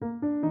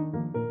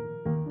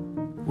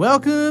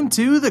Welcome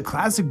to the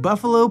Classic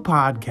Buffalo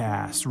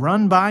Podcast,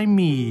 run by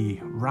me,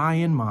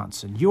 Ryan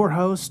Monson, your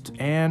host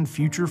and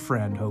future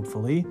friend,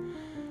 hopefully.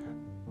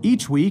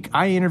 Each week,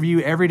 I interview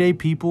everyday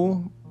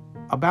people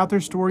about their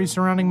stories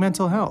surrounding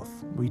mental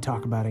health. We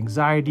talk about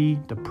anxiety,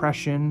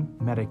 depression,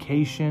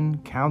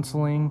 medication,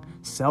 counseling,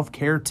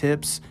 self-care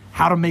tips,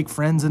 how to make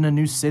friends in a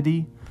new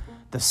city,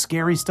 the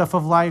scary stuff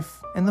of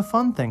life, and the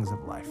fun things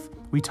of life.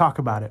 We talk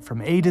about it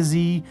from A to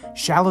Z,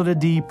 shallow to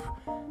deep.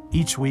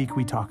 Each week,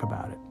 we talk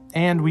about it.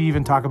 And we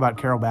even talk about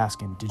Carole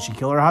Baskin. Did she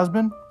kill her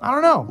husband? I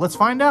don't know. Let's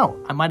find out.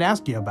 I might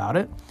ask you about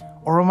it.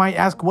 Or I might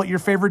ask what your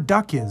favorite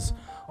duck is.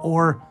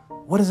 Or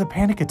what is a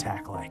panic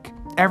attack like?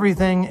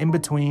 Everything in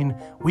between,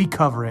 we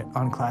cover it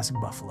on Classic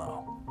Buffalo.